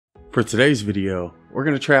For today's video, we're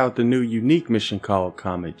going to try out the new unique mission called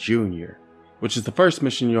Comet Jr., which is the first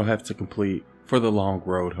mission you'll have to complete for the Long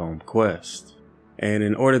Road Home quest. And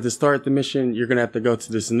in order to start the mission, you're going to have to go to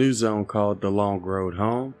this new zone called the Long Road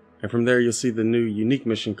Home, and from there you'll see the new unique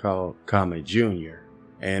mission called Comet Jr.,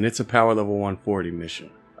 and it's a power level 140 mission.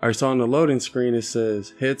 Alright, so on the loading screen it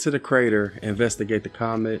says, head to the crater, investigate the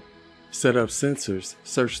comet, set up sensors,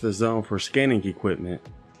 search the zone for scanning equipment,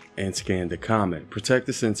 and scan the comet, protect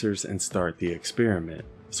the sensors, and start the experiment.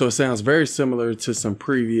 So it sounds very similar to some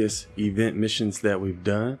previous event missions that we've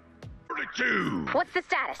done. What's the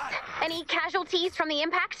status? Any casualties from the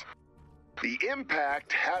impact? The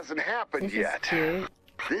impact hasn't happened yet.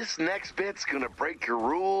 This next bit's gonna break your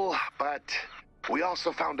rule, but we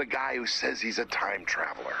also found a guy who says he's a time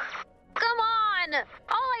traveler. Come on! All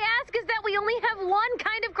I ask is that we only have one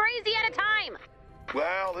kind of crazy at a time.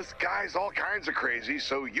 Well, this guy's all kinds of crazy,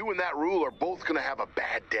 so you and that rule are both gonna have a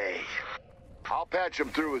bad day. I'll patch him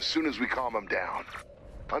through as soon as we calm him down.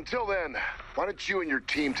 Until then, why don't you and your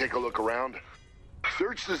team take a look around?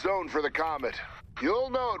 Search the zone for the comet. You'll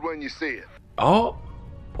know it when you see it. Oh,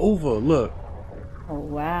 over, look. Oh,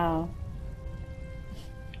 wow.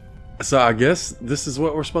 So I guess this is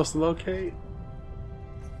what we're supposed to locate?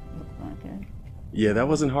 Looks like it. Yeah, that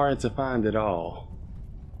wasn't hard to find at all.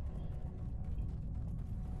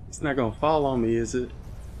 It's not gonna fall on me, is it?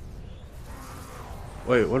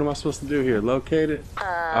 Wait, what am I supposed to do here? Locate it?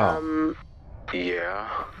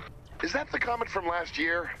 Yeah. Is that the comet from last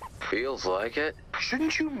year? Feels like it.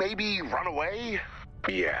 Shouldn't you maybe run away?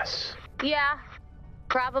 Yes. Yeah,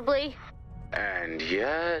 probably. And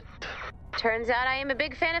yet... Turns out I am a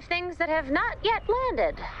big fan of things that have not yet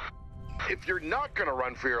landed. If you're not gonna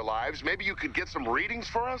run for your lives, maybe you could get some readings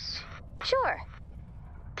for us? Sure.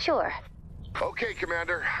 Okay,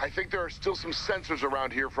 Commander. I think there are still some sensors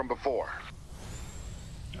around here from before.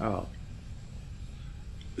 Oh.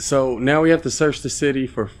 So now we have to search the city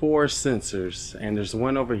for 4 sensors, and there's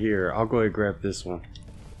one over here. I'll go ahead and grab this one.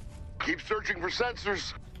 Keep searching for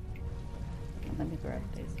sensors. Let me grab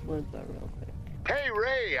this wood real quick. Hey,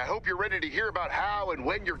 Ray, I hope you're ready to hear about how and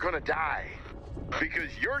when you're gonna die.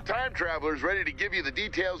 Because your time traveler's ready to give you the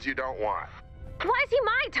details you don't want. Why is he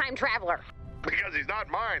my time traveler? Because he's not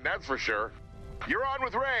mine, that's for sure. You're on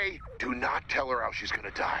with Ray. Do not tell her how she's gonna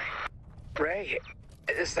die. Ray,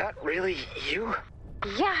 is that really you?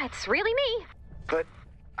 Yeah, it's really me. But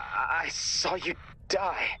I saw you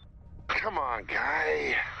die. Come on,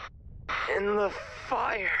 guy. In the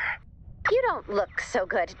fire. You don't look so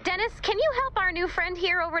good. Dennis, can you help our new friend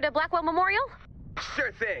here over to Blackwell Memorial?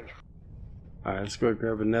 Sure thing. Alright, let's go and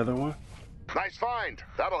grab another one. Nice find.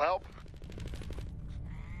 That'll help.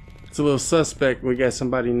 It's a little suspect. We got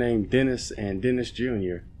somebody named Dennis and Dennis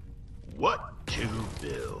Jr. What to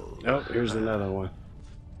build? Oh, here's another one.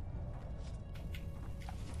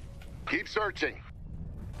 Keep searching.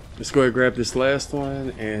 Let's go ahead and grab this last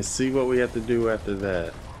one and see what we have to do after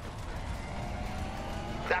that.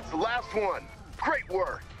 That's the last one. Great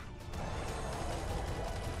work.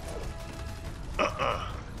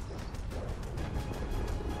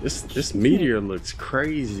 This meteor looks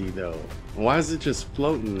crazy though. Why is it just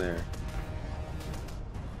floating there?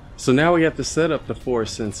 So now we have to set up the 4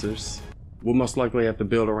 sensors. We'll most likely have to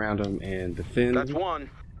build around them and defend. That's one.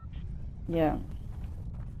 Yeah.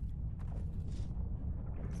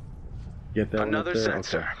 Get that Another one up there?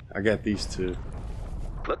 sensor. Okay. I got these 2.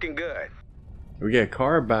 Looking good. We got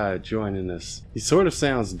Carbide joining us. He sort of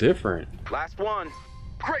sounds different. Last one.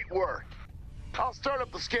 Great work. I'll start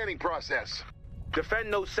up the scanning process.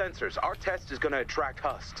 Defend those sensors. Our test is gonna attract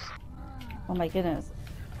husks. Oh my goodness.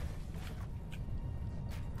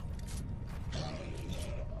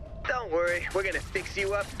 Don't worry, we're gonna fix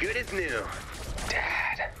you up good as new.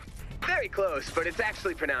 Dad. Very close, but it's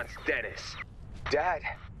actually pronounced Dennis. Dad,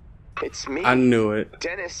 it's me. I knew it.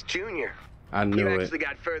 Dennis Jr. I knew You it. actually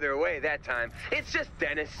got further away that time. It's just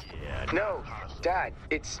Dennis. No, Dad,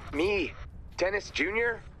 it's me. Dennis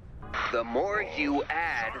Jr.? The more you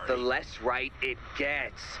add, the less right it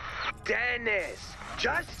gets. Dennis.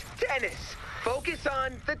 Just Dennis. Focus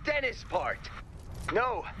on the Dennis part.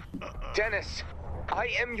 No, Dennis, I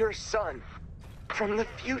am your son. From the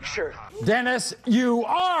future. Dennis, you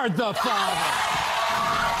are the father!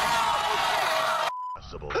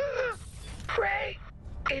 Ray,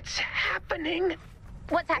 it's happening.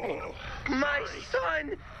 What's happening? My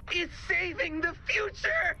son is saving the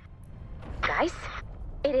future. Guys,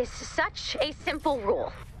 it is such a simple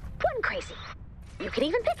rule. 1 crazy. You can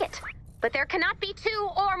even pick it. But there cannot be 2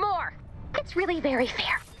 or more. It's really very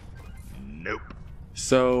fair. Nope.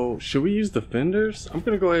 So, should we use defenders? I'm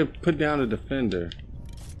gonna go ahead and put down a defender.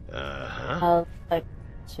 Like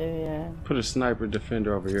To Put a sniper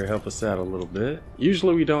defender over here, help us out a little bit.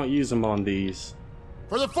 Usually we don't use them on these.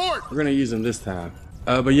 For the fort! We're gonna use them this time.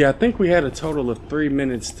 But yeah, I think we had a total of 3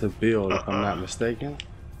 minutes to build, if I'm not mistaken.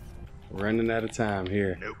 We're running out of time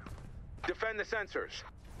here. Nope. Defend the sensors.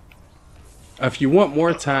 If you want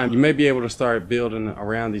more time, you may be able to start building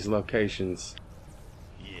around these locations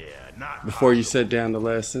Yeah, not before you set down the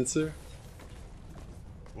last sensor.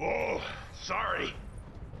 Whoa, sorry.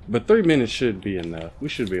 But 3 minutes should be enough. We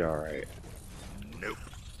should be alright. Nope.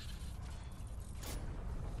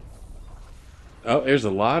 Oh, there's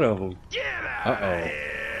a lot of them. Get out Uh-oh. of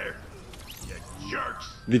here, you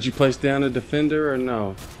jerks. Did you place down a defender or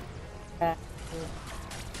no? I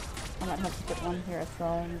might have to put one here as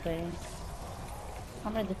well. How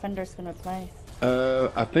many defenders can I place?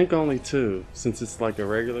 I think only 2, since it's like a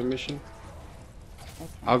regular mission. Okay.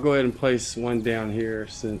 I'll go ahead and place one down here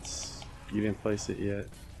since you didn't place it yet.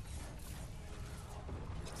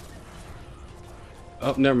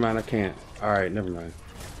 Oh, never mind, I can't. Alright, never mind.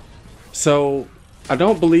 So, I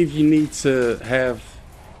don't believe you need to have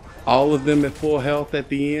all of them at full health at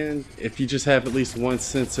the end. If you just have at least one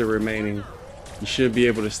sensor remaining, you should be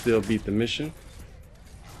able to still beat the mission.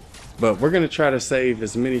 But we're going to try to save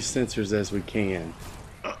as many sensors as we can.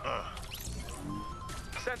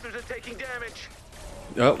 Sensors are taking damage.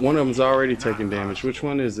 Oh, one of them's already taking damage. Which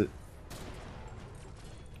one is it?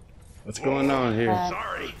 What's going on here?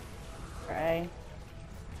 Sorry. Right.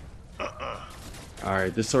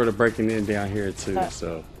 Alright, they're sort of breaking in down here too,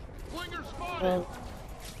 so. Well,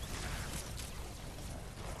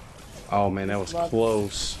 Oh man, that was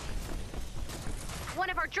close. One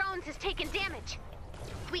of our drones has taken damage.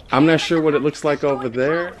 I'm not sure what it looks like over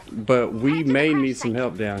there, but we may need some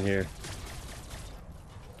help down here.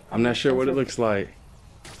 I'm not sure what it looks like.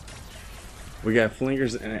 We got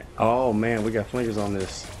flingers and oh man, we got flingers on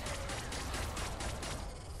this.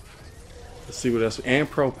 Let's see what else. And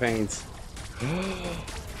propanes.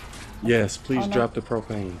 Yes, please drop the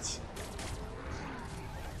propanes.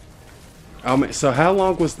 Oh man, so how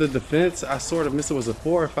long was the defense? I sort of missed it. Was it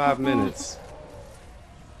 4 or 5 minutes?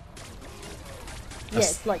 yeah,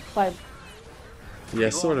 it's like 5. Yeah,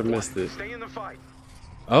 sort of missed it. Stay in the fight.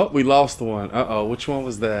 Oh, we lost one. Uh-oh, which one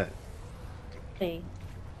was that? See.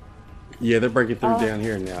 Yeah, they're breaking through down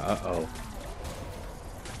here now. Uh-oh.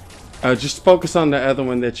 Just focus on the other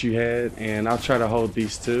one that you had, and I'll try to hold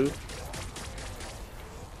these two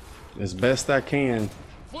as best I can.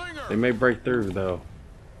 They may break through, though.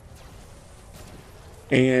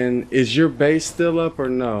 And is your base still up or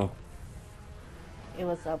no? It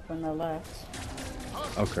was up when I left.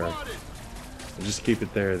 Okay. We'll just keep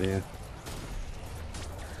it there then.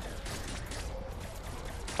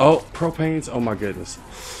 Oh, propanes. Oh my goodness.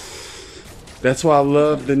 That's why I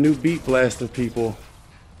love the new Beat Blaster people.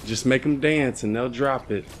 Just make them dance and they'll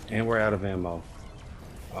drop it. And we're out of ammo.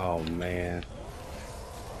 Oh man.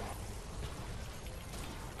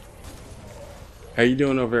 How you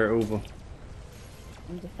doing over there, Uva?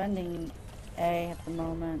 I'm defending A at the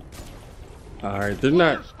moment. Alright, they're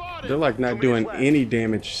like not doing any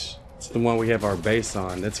damage to the one we have our base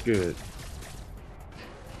on. That's good.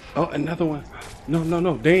 Oh, another one. No, no,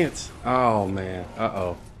 no, dance. Oh man.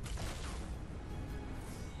 Uh-oh.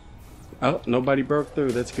 Oh, nobody broke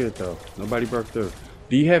through. That's good though. Nobody broke through.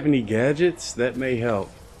 Do you have any gadgets? That may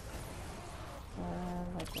help.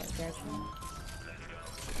 Like what gadget?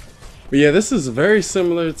 But yeah, this is very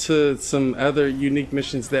similar to some other unique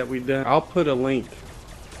missions that we've done. I'll put a link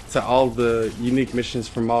to all the unique missions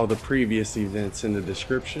from all the previous events in the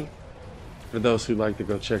description for those who like to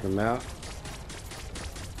go check them out.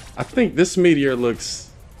 I think this meteor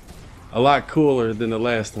looks a lot cooler than the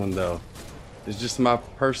last one though. It's just my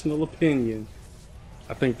personal opinion.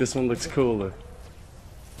 I think this one looks cooler.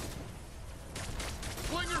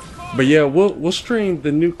 But yeah, we'll stream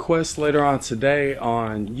the new quest later on today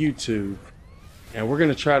on YouTube, and we're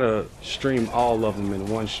gonna try to stream all of them in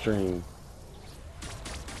one stream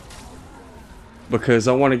because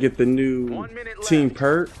I want to get the new team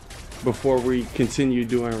perk before we continue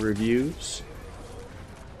doing reviews.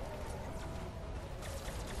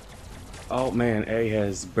 Oh man, A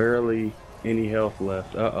has barely any health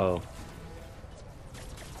left. Uh-oh.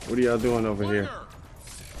 What are y'all doing over here?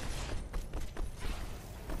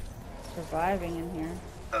 Surviving in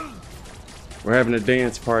here. We're having a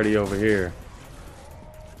dance party over here.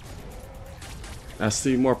 I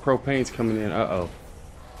see more propanes coming in. Uh-oh.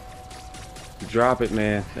 Drop it,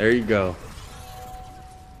 man. There you go.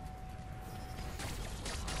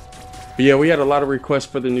 But yeah, we had a lot of requests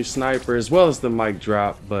for the new sniper as well as the mic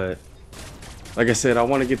drop, but like I said, I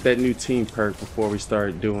want to get that new team perk before we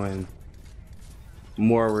start doing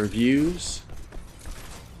more reviews.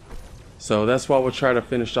 So that's why we'll try to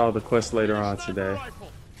finish all the quests later on today.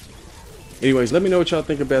 Anyways, let me know what y'all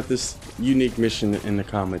think about this unique mission in the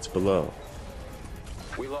comments below.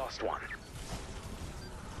 We lost one.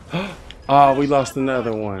 Oh, we lost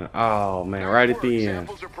another one. Oh man, right at the end.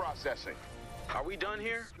 Samples are processing. Are we done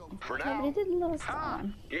here? For Yeah, now. but it did lose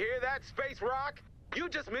one. You hear that, Space Rock? You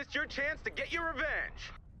just missed your chance to get your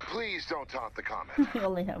revenge. Please don't taunt the Comet. We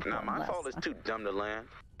only have Not one my last fault it's one. too dumb to land.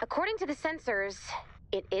 According to the sensors,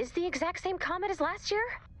 it is the exact same comet as last year?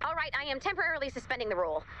 All right, I am temporarily suspending the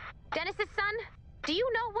rule. Dennis's son, do you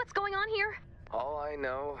know what's going on here? All I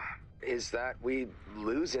know is that we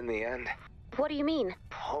lose in the end. What do you mean?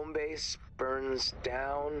 Home base burns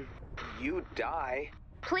down. You die.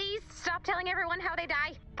 Please stop telling everyone how they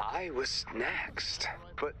die. I was next.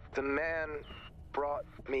 But the man brought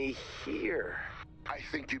me here. I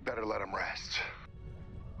think you better let him rest.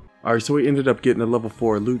 Alright, so we ended up getting a level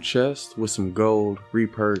 4 loot chest with some gold,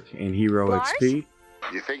 reperk, and hero Lars? XP.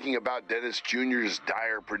 You thinking about Dennis Jr.'s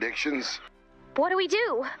dire predictions? What do we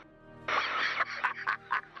do?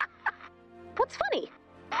 What's funny?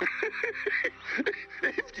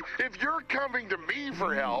 if you're coming to me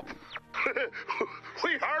for help,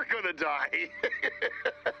 we are gonna die.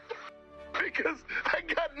 Because I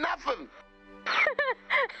got nothing.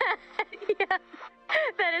 Yeah,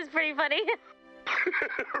 that is pretty funny.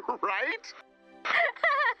 Right? I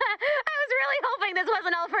was really hoping this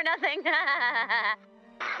wasn't all for nothing.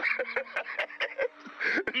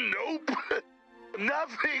 Nope.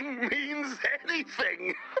 Nothing means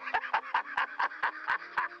anything.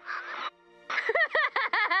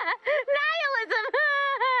 Nihilism!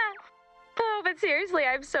 Oh, but seriously,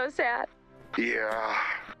 I'm so sad. Yeah.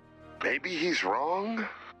 Maybe he's wrong.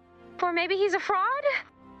 Or maybe he's a fraud?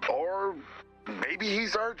 Or maybe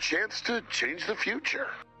he's our chance to change the future.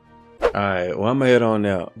 Alright, well I'm gonna head on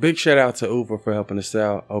out. Big shout out to Uber for helping us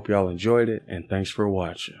out. Hope y'all enjoyed it, and thanks for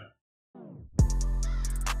watching.